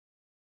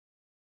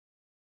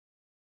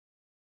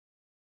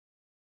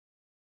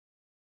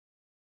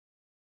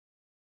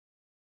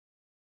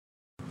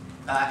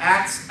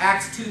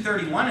Acts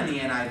 2:31 in the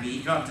NIV.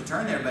 You don't have to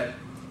turn there, but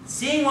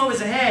seeing what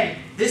was ahead,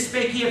 this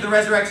spake he of the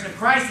resurrection of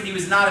Christ, that he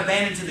was not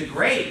abandoned to the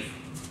grave.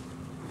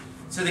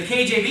 So the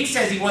KJV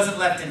says he wasn't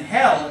left in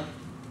hell.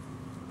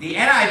 The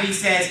NIV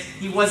says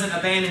he wasn't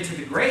abandoned to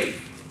the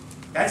grave.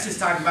 That's just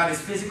talking about his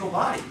physical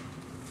body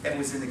that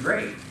was in the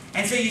grave.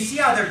 And so you see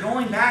how they're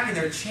going back and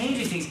they're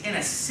changing things in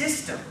a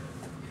system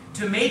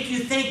to make you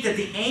think that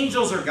the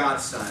angels are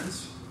God's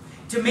sons,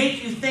 to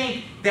make you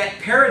think that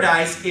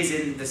paradise is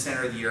in the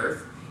center of the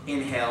earth,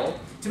 in hell,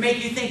 to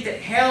make you think that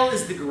hell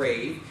is the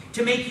grave,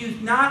 to make you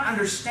not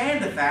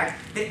understand the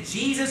fact that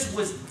Jesus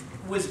was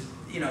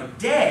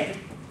dead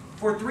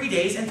for 3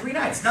 days and 3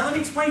 nights. Now let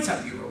me explain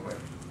something to you real quick.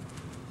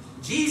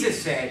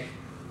 Jesus said,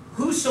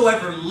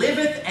 whosoever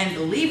liveth and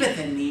believeth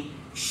in me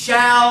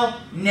shall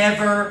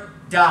never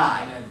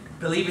die.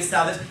 Believest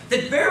thou this?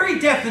 The very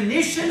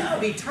definition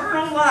of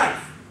eternal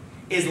life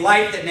is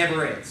life that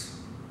never ends.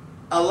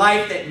 A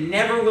life that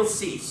never will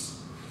cease.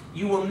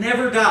 You will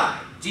never die.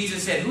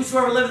 Jesus said,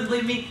 whosoever liveth and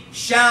believeth in me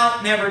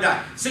shall never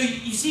die. So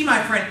you see,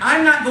 my friend,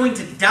 I'm not going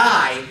to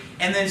die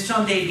and then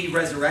someday be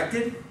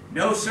resurrected.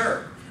 No,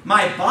 sir.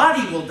 My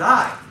body will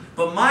die,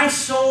 but my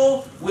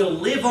soul will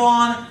live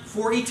on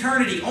for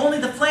eternity. Only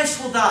the flesh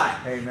will die.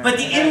 Amen. But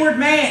the inward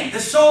man, the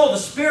soul, the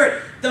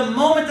spirit, the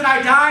moment that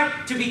I die,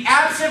 to be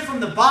absent from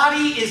the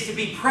body is to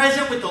be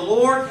present with the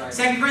Lord. Right.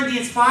 2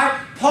 Corinthians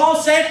 5, Paul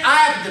said, I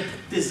have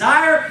the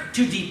desire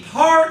to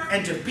depart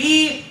and to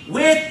be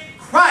with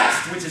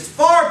Christ, which is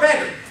far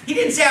better. He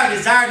didn't say I have a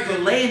desire to go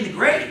lay in the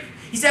grave.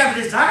 He said I have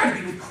a desire to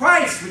be with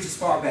Christ, which is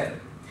far better.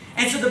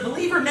 And so the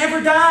believer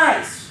never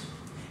dies.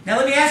 Now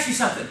let me ask you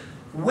something.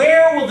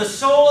 Where will the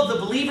soul of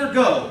the believer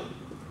go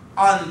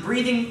on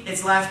breathing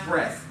its last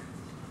breath?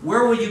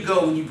 Where will you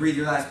go when you breathe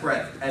your last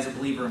breath as a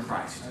believer in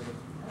Christ?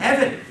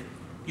 Heaven.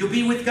 You'll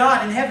be with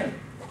God in heaven.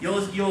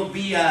 You'll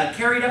be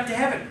carried up to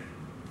heaven.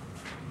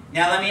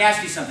 Now let me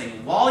ask you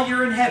something. While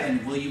you're in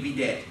heaven, will you be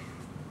dead?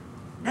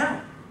 No.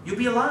 You'll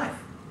be alive.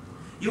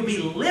 You'll be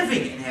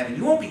living in heaven.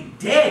 You won't be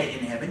dead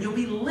in heaven. You'll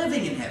be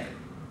living in heaven.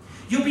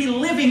 You'll be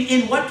living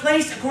in what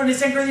place? According to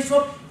 2 Corinthians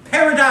 12,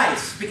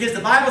 paradise. Because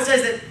the Bible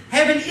says that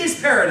heaven is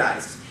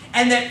paradise.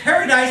 And that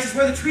paradise is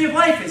where the tree of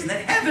life is. And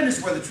that heaven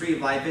is where the tree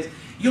of life is.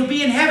 You'll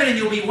be in heaven and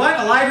you'll be what?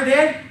 Alive or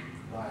dead?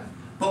 Alive.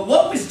 But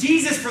what was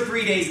Jesus for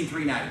 3 days and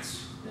 3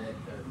 nights?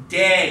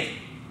 Dead.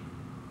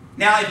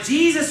 Now if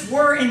Jesus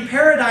were in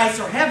paradise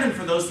or heaven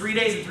for those 3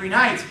 days and 3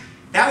 nights,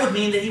 that would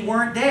mean that he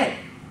weren't dead.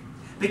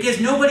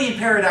 Because nobody in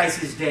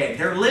paradise is dead.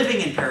 They're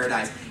living in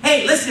paradise.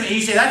 Hey, listen to me.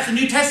 You say, that's the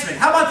New Testament.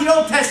 How about the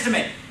Old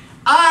Testament?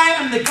 I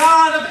am the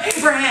God of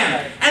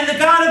Abraham, and the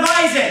God of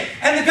Isaac,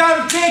 and the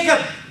God of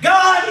Jacob.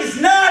 God is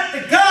not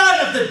the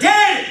God of the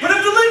dead, but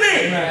of the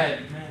living.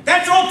 Amen.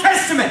 That's Old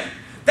Testament.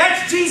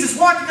 That's Jesus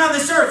walking on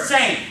this earth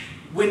saying,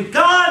 when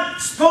God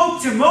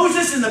spoke to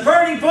Moses in the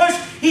burning bush,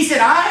 he said,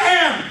 I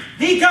am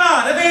the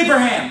God of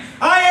Abraham.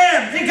 I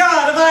am the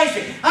God of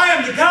Isaac. I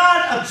am the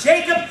God of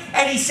Jacob.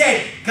 And he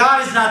said,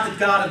 God is not the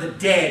God of the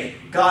dead.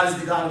 God is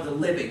the God of the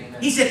living.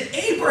 Amen. He said,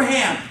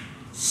 Abraham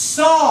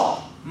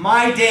saw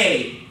my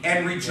day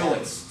and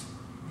rejoiced.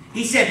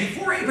 He said,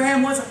 before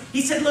Abraham was,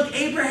 he said, look,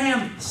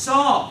 Abraham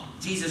saw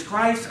Jesus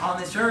Christ on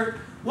this earth.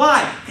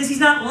 Why? Because he's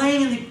not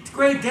laying in the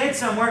grave dead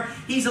somewhere.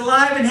 He's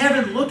alive in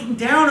heaven looking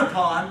down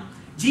upon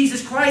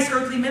Jesus Christ's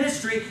earthly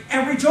ministry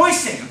and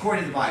rejoicing,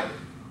 according to the Bible.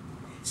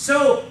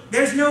 So,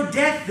 there's no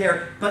death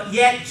there, but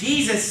yet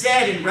Jesus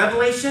said in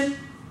Revelation,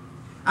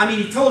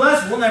 he told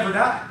us we'll never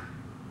die.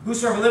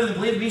 Whosoever liveth and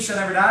believeth in me shall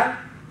never die.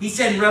 He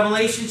said in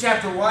Revelation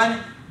chapter 1,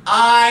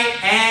 I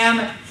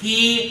am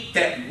he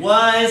that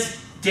was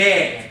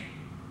dead.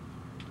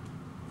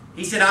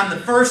 He said, I'm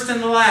the first and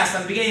the last.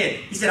 I'm the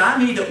beginning. He said,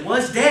 I'm he that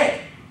was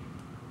dead.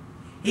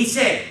 He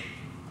said,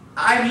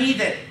 I'm he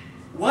that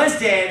was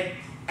dead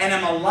and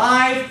am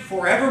alive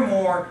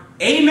forevermore.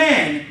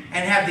 Amen.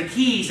 And have the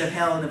keys of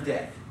hell and of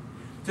death.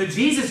 So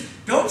Jesus,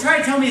 don't try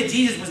to tell me that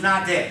Jesus was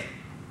not dead.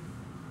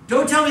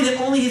 Don't tell me that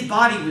only his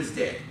body was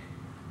dead.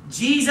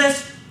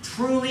 Jesus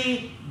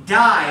truly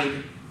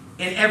died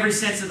in every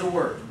sense of the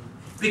word.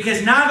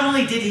 Because not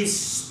only did his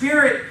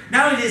spirit,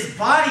 not only did his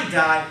body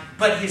die,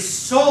 but his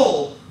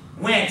soul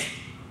went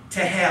to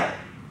hell.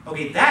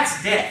 Okay,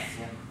 that's death.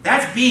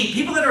 That's being,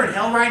 people that are in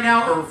hell right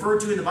now are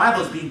referred to in the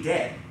Bible as being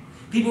dead.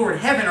 People who are in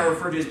heaven are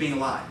referred to as being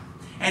alive.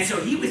 And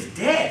so he was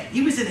dead.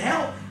 He was in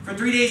hell for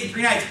 3 days and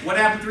 3 nights. What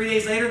happened 3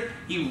 days later?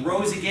 He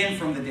rose again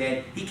from the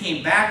dead. He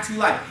came back to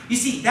life. You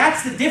see,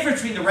 that's the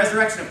difference between the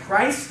resurrection of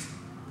Christ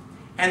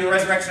and the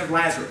resurrection of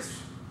Lazarus.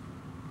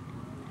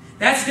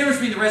 That's the difference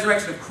between the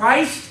resurrection of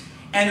Christ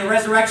and the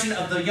resurrection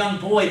of the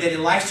young boy that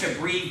Elisha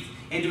breathed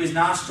into his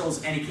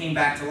nostrils and he came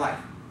back to life.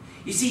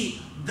 You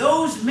see,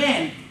 those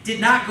men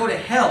did not go to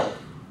hell.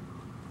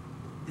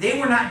 They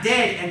were not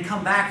dead and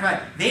come back.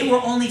 Right? They were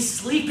only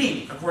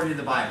sleeping, according to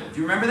the Bible. Do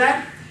you remember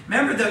that?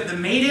 Remember the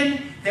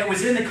maiden that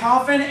was in the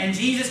coffin and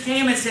Jesus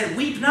came and said,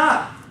 weep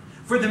not,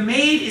 for the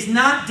maid is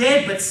not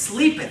dead but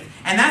sleepeth.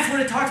 And that's what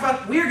it talks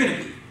about we're going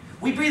to be.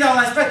 We breathe our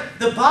last breath.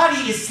 The body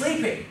is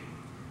sleeping.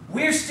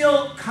 We're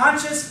still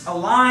conscious,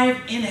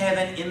 alive, in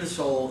heaven, in the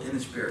soul, in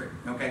the spirit.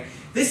 Okay?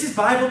 This is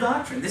Bible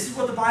doctrine. This is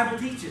what the Bible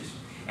teaches.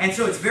 And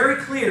so it's very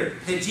clear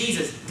that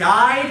Jesus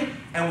died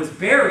and was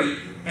buried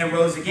and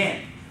rose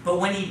again. But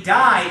when he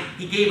died,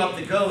 he gave up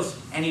the ghost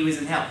and he was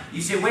in hell.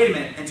 You say, wait a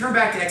minute, and turn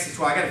back to Exodus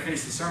 12. I've got to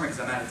finish the sermon because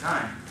I'm out of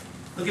time.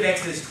 Look at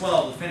Exodus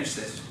 12. We'll finish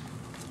this.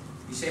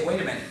 You say, wait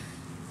a minute.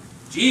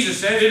 Jesus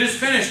said it is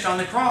finished on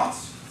the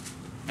cross.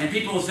 And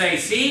people will say,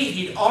 see,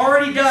 he'd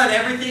already done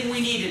everything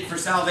we needed for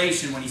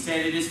salvation when he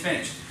said it is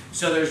finished.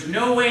 So there's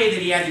no way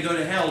that he had to go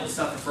to hell to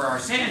suffer for our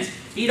sins.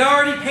 He'd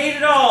already paid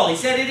it all. He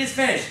said it is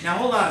finished. Now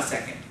hold on a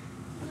second.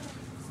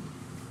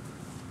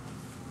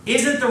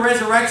 Isn't the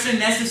resurrection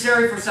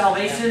necessary for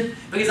salvation?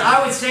 Because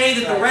I would say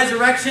that the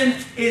resurrection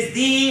is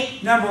the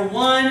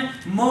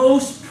 #1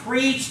 most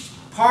preached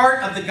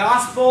part of the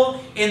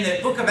gospel in the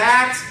book of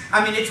Acts.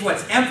 I mean, it's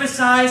what's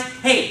emphasized.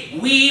 Hey,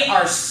 we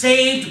are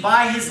saved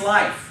by his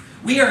life.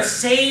 We are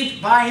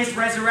saved by his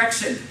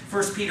resurrection.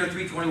 1 Peter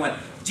 3:21.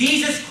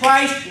 Jesus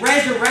Christ's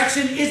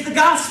resurrection is the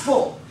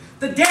gospel.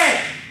 The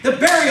death, the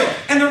burial,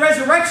 and the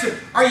resurrection.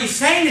 Are you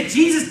saying that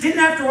Jesus didn't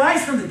have to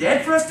rise from the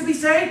dead for us to be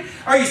saved?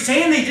 Are you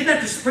saying they didn't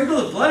have to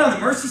sprinkle the blood on the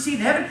mercy seat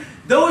in heaven?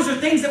 Those are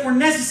things that were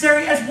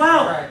necessary as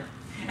well. Right.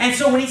 And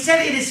so when he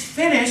said it is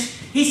finished,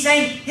 he's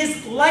saying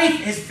his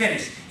life is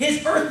finished.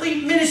 His earthly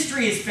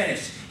ministry is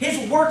finished.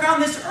 His work on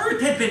this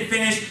earth had been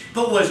finished,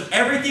 but was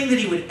everything that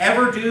he would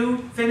ever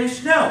do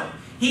finished? No.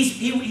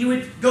 He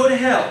would go to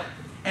hell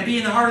and be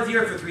in the heart of the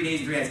earth for 3 days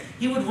and 3 nights.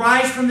 He would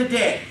rise from the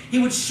dead. He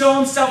would show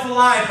himself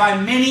alive by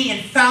many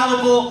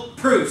infallible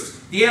proofs.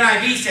 The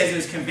NIV says it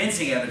was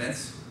convincing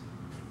evidence.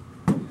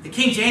 The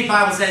King James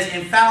Bible says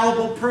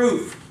infallible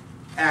proof,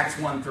 Acts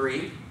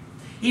 1:3.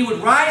 He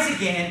would rise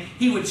again.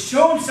 He would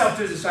show himself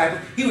to his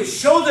disciples. He would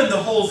show them the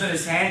holes in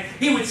his hand.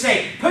 He would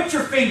say, put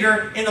your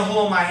finger in the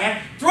hole of my hand.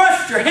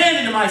 Thrust your hand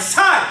into my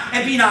side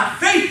and be not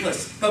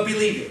faithless, but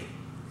believe it.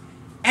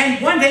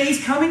 And one day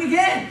he's coming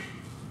again.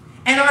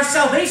 And our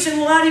salvation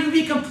will not even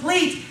be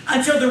complete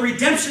until the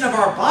redemption of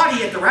our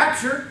body at the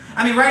rapture.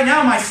 I mean, right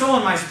now my soul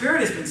and my spirit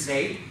has been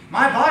saved.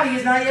 My body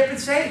has not yet been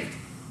saved.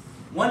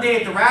 One day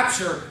at the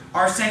rapture,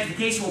 our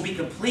sanctification will be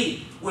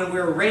complete when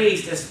we're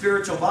raised a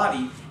spiritual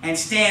body and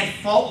stand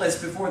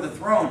faultless before the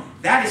throne.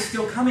 That is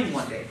still coming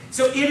one day.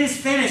 So it is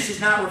finished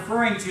is not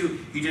referring to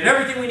he did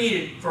everything we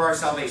needed for our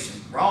salvation.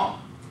 Wrong.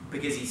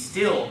 Because he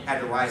still had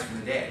to rise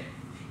from the dead.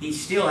 He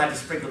still had to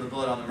sprinkle the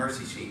blood on the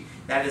mercy seat.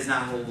 That does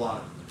not hold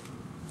water.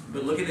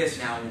 But look at this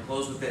now, and we'll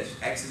close with this.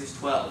 Exodus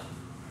 12.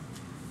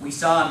 We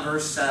saw in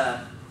verse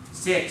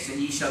 6,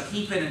 and ye shall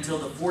keep it until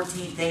the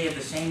 14th day of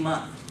the same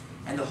month.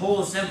 And the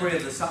whole assembly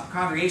of the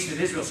congregation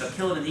of Israel shall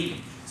kill it in the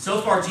evening. So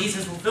far,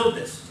 Jesus fulfilled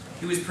this.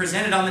 He was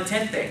presented on the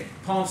 10th day,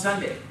 Palm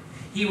Sunday.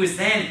 He was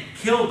then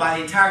killed by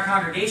the entire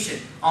congregation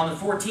on the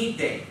 14th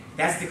day.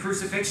 That's the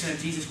crucifixion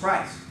of Jesus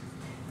Christ.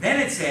 Then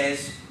it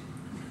says,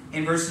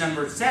 in verse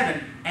number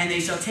 7, and they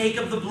shall take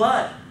of the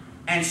blood,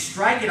 and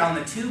strike it on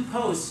the 2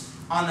 posts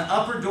on the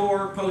upper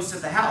door posts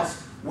of the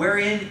house,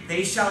 wherein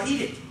they shall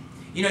eat it.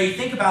 You know, you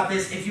think about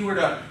this, if you were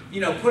to,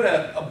 put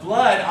a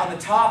blood on the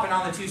top and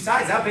on the 2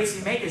 sides, that would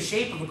basically make a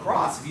shape of a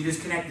cross if you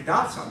just connect the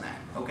dots on that,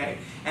 okay?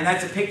 And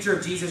that's a picture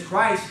of Jesus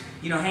Christ,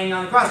 hanging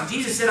on the cross. And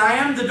Jesus said, I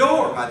am the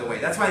door, by the way.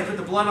 That's why they put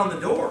the blood on the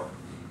door.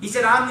 He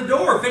said, I'm the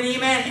door. If any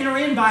man enter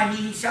in by me,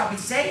 he shall be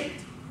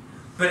saved.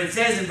 But it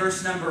says in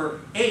verse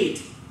number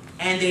 8,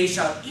 and they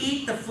shall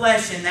eat the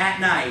flesh in that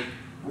night,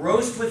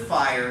 roast with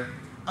fire,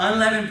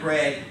 unleavened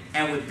bread,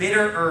 and with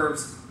bitter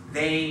herbs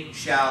they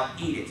shall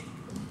eat it.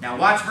 Now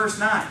watch verse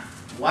 9.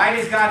 Why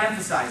does God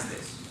emphasize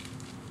this?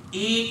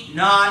 Eat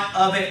not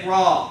of it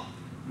raw,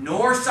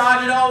 nor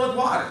sod it all with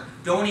water.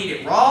 Don't eat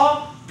it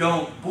raw,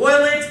 don't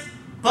boil it,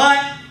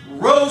 but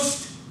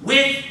roast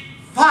with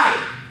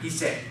fire, he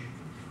said.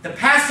 The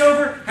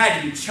Passover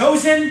had to be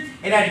chosen,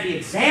 it had to be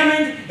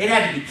examined, it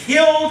had to be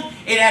killed,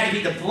 it had to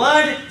be the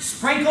blood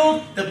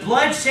sprinkled, the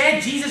blood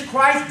shed. Jesus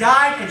Christ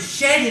died and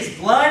shed his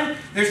blood.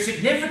 There's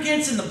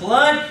significance in the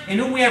blood, in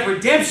whom we have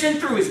redemption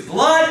through his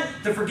blood,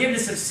 the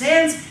forgiveness of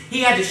sins. He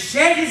had to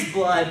shed his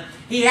blood,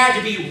 he had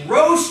to be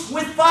roasted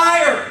with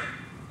fire,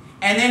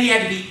 and then he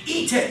had to be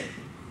eaten.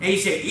 And you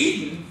say,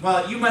 eaten?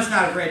 Well, you must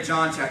not have read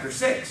John chapter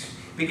 6.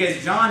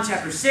 Because John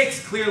chapter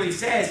 6 clearly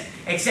says,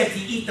 except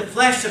ye eat the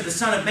flesh of the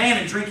Son of Man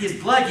and drink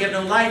his blood, ye have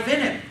no life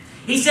in him.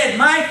 He said,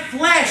 my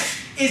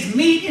flesh is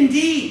meat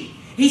indeed.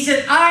 He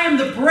said, I am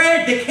the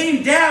bread that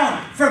came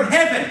down from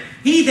heaven.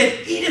 He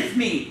that eateth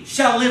me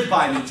shall live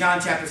by me. John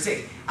chapter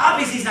 6.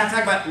 Obviously, he's not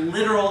talking about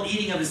literal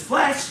eating of his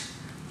flesh.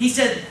 He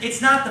said,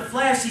 it's not the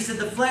flesh. He said,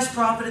 the flesh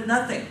profited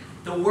nothing.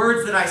 The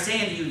words that I say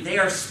unto you, they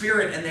are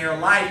spirit and they are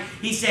life.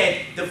 He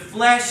said, the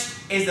flesh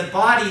is the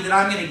body that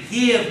I'm going to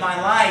give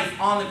my life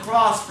on the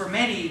cross for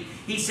many.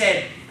 He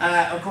said,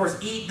 of course,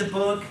 eat the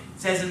book.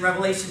 It says in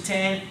Revelation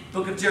 10,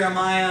 book of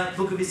Jeremiah,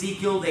 book of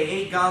Ezekiel, they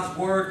ate God's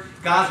word.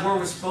 God's word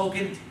was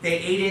spoken. They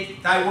ate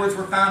it. Thy words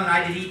were found and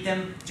I did eat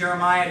them.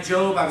 Jeremiah,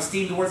 Job, I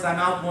esteemed the words of thy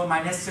mouth more than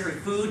my necessary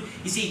food.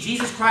 You see,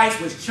 Jesus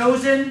Christ was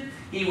chosen.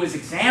 He was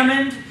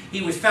examined.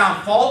 He was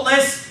found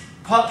faultless.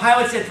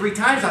 Pilate said 3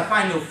 times, I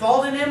find no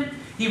fault in him.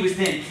 He was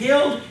then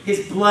killed.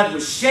 His blood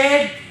was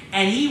shed.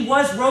 And he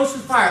was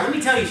roasted with fire. Let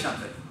me tell you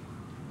something.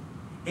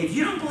 If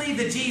you don't believe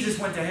that Jesus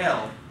went to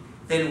hell,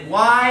 then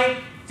why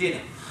did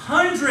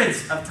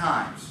hundreds of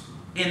times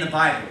in the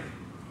Bible,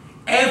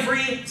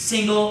 every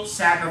single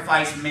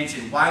sacrifice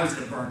mentioned, why was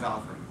it a burnt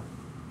offering?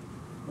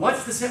 What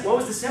was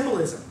the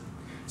symbolism?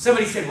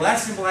 Somebody said, well, that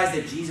symbolized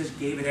that Jesus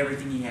gave it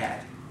everything he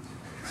had.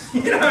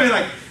 You know what I mean?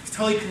 Like, it's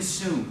totally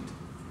consumed.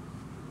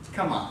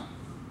 Come on.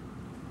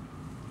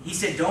 He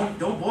said, don't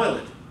boil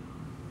it.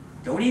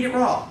 Don't eat it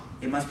raw.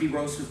 It must be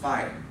roasted with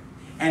fire.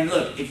 And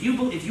look, if you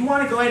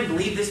want to go ahead and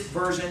believe this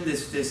version,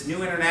 this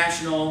New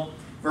International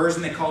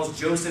version that calls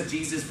Joseph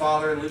Jesus'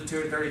 father in Luke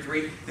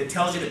 2:33, that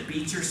tells you to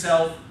beat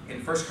yourself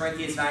in 1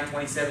 Corinthians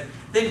 9:27,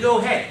 then go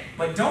ahead.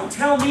 But don't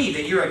tell me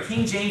that you're a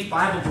King James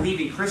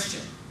Bible-believing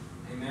Christian.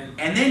 Amen.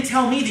 And then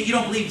tell me that you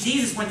don't believe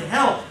Jesus went to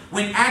hell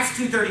when Acts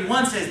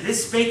 2:31 says,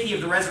 this spake he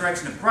of the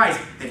resurrection of Christ,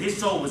 that his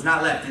soul was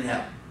not left in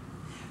hell.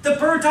 The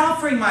burnt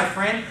offering, my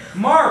friend,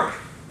 Mark.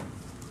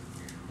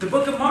 The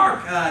book of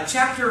Mark,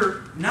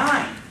 chapter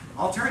 9.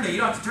 I'll turn there. You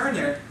don't have to turn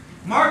there.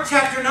 Mark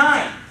chapter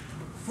 9.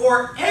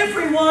 For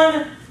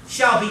everyone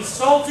shall be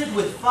salted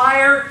with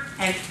fire,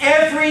 and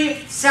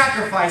every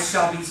sacrifice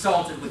shall be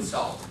salted with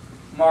salt.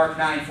 Mark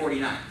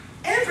 9:49.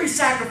 Every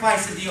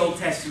sacrifice of the Old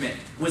Testament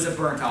was a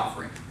burnt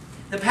offering.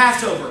 The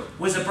Passover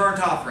was a burnt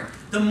offering.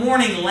 The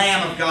morning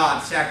Lamb of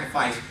God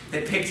sacrifice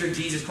that pictured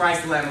Jesus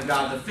Christ, the Lamb of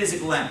God, the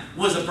physical lamb,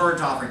 was a burnt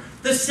offering.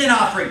 The sin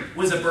offering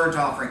was a burnt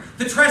offering.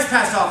 The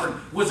trespass offering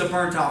was a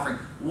burnt offering.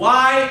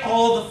 Why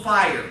all the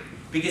fire?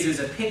 Because it was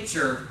a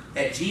picture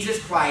that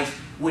Jesus Christ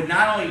would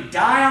not only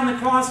die on the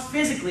cross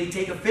physically,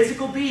 take a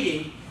physical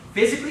beating,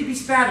 physically be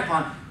spat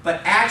upon,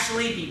 but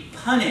actually be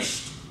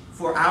punished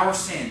for our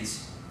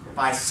sins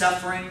by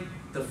suffering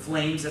the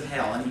flames of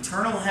hell. An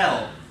eternal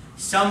hell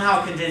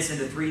somehow condensed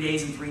into 3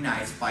 days and 3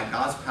 nights by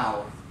God's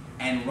power,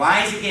 and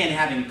rise again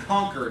having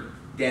conquered